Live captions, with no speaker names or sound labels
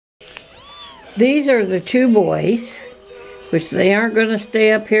These are the two boys, which they aren't going to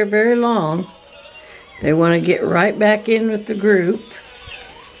stay up here very long. They want to get right back in with the group.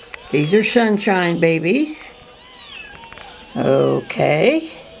 These are Sunshine babies.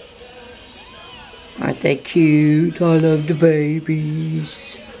 Okay. Aren't they cute? I love the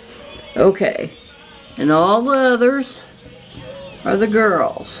babies. Okay. And all the others are the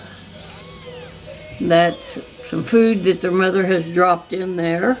girls. That's some food that their mother has dropped in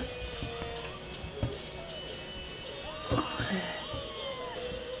there.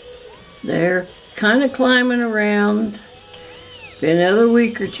 They're kind of climbing around. Been another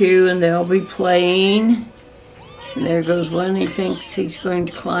week or two and they'll be playing. And there goes one, he thinks he's going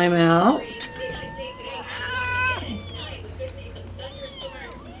to climb out.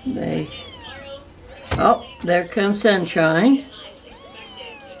 Oh, there comes Sunshine.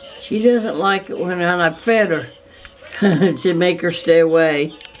 She doesn't like it when I fed her to make her stay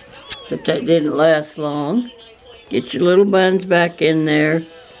away. But that didn't last long. Get your little buns back in there.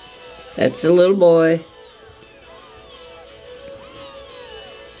 That's the little boy.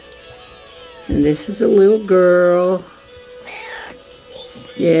 And this is a little girl.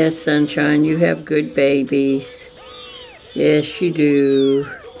 Yes, Sunshine, you have good babies. Yes, you do.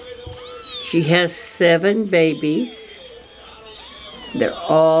 She has 7 babies. They're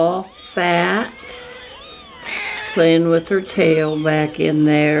all fat. Playing with her tail back in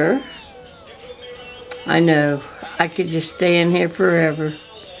there. I know. I could just stay in here forever.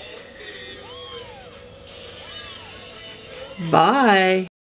 Bye.